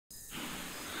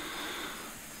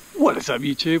What is up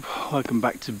YouTube? Welcome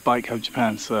back to BikeHub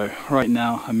Japan. So right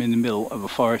now I'm in the middle of a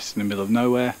forest in the middle of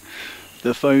nowhere.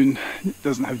 The phone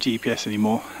doesn't have GPS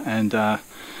anymore and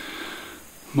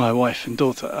my wife and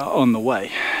daughter are on the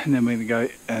way, and then we're going to go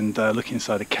and look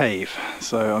inside a cave.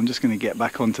 So I'm just going to get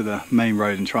back onto the main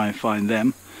road and try and find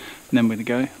them, and then we're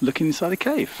going to go looking inside a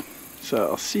cave. So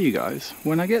I'll see you guys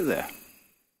when I get there.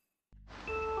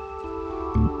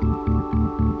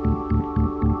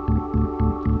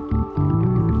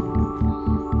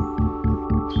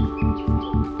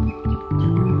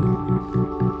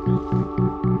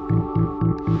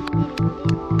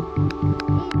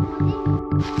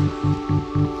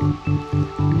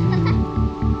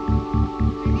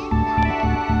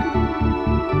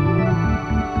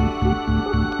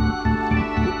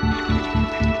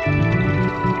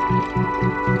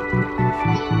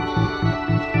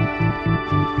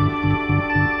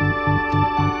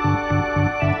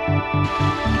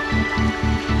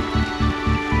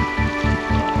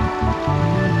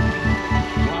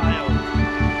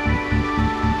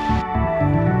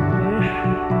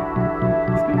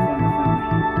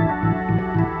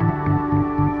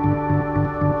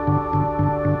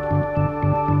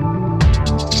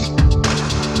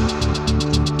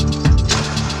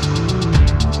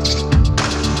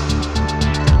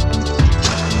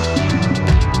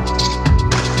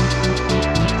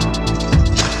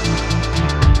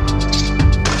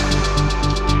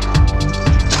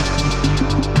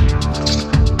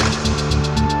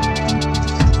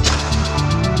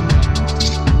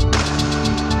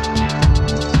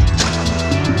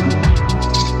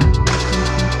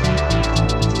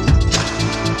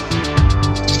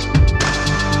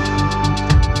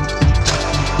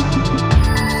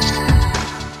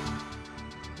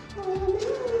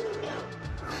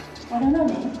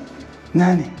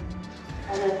 Nani?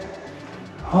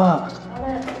 What?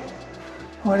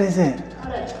 What is it?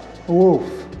 A wolf.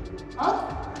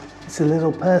 It's a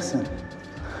little person.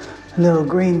 A little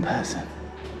green person.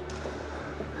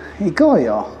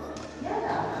 Igoyo.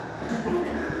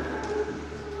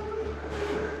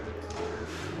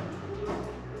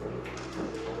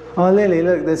 Oh Lily,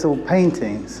 look, there's all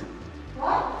paintings.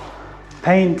 What?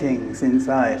 Paintings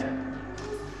inside.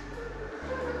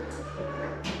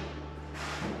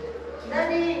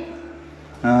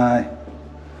 Hi.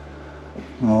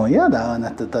 Oh, yada,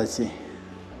 anata tachi.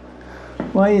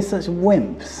 Why are you such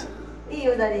wimps?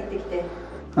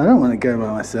 I don't want to go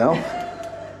by myself.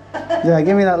 Yeah,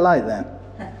 give me that light then.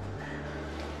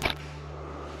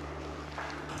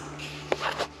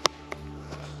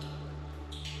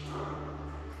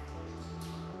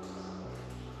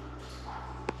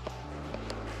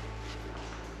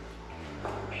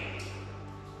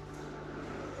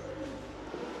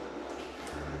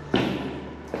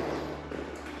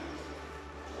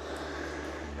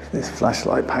 If this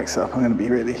flashlight packs up, I'm going to be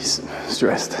really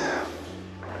stressed.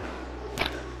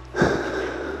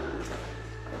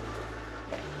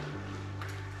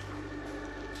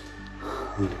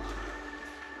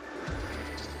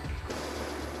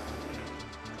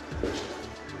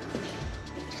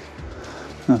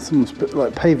 Oh, someone's put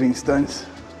like paving stones.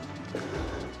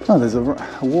 Oh, there's a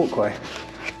walkway.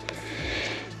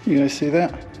 You guys see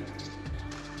that?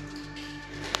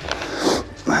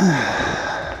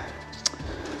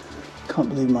 Can't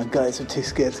believe my guys are too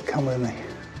scared to come with me.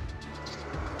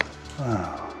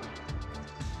 Wow.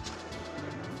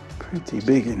 Pretty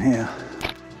big in here.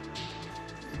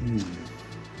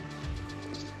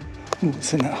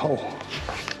 What's in that hole?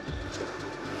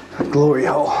 That glory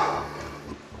hole.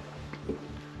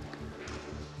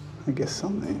 I guess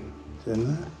something is in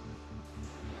there.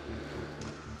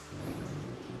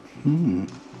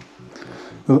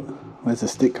 Oh, where's the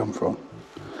stick come from?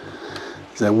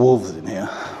 Is there wolves in here?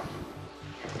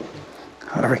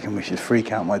 I reckon we should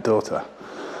freak out my daughter.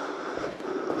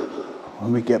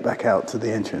 When we get back out to the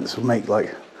entrance, we'll make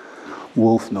like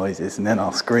wolf noises and then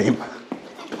I'll scream.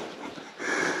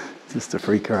 Just to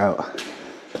freak her out.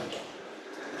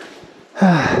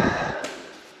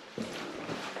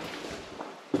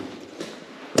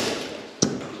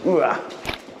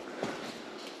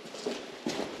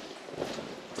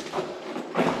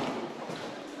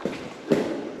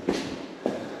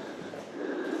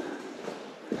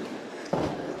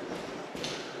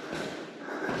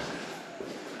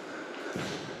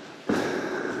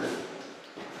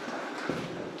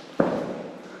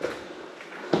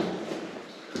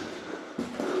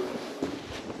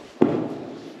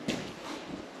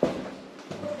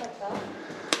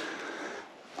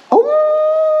 Ooh.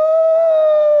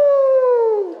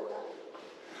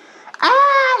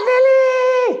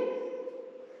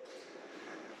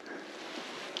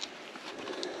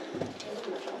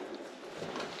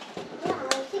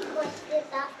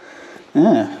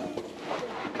 Yeah.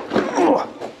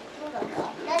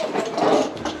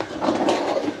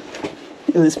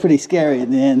 It was pretty scary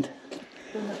in the end.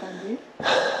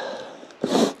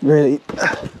 Really,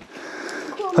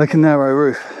 like a narrow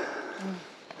roof.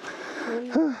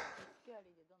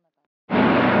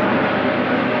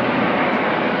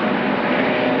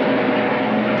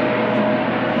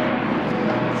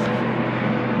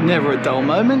 Never a dull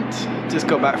moment. Just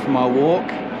got back from our walk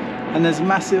and there's a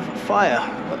massive fire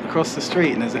across the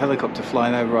street and there's a helicopter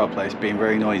flying over our place being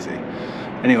very noisy.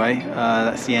 Anyway,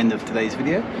 that's the end of today's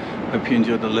video. Hope you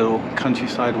enjoyed the little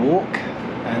countryside walk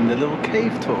and the little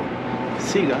cave tour.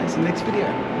 See you guys in the next video.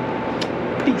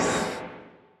 Peace.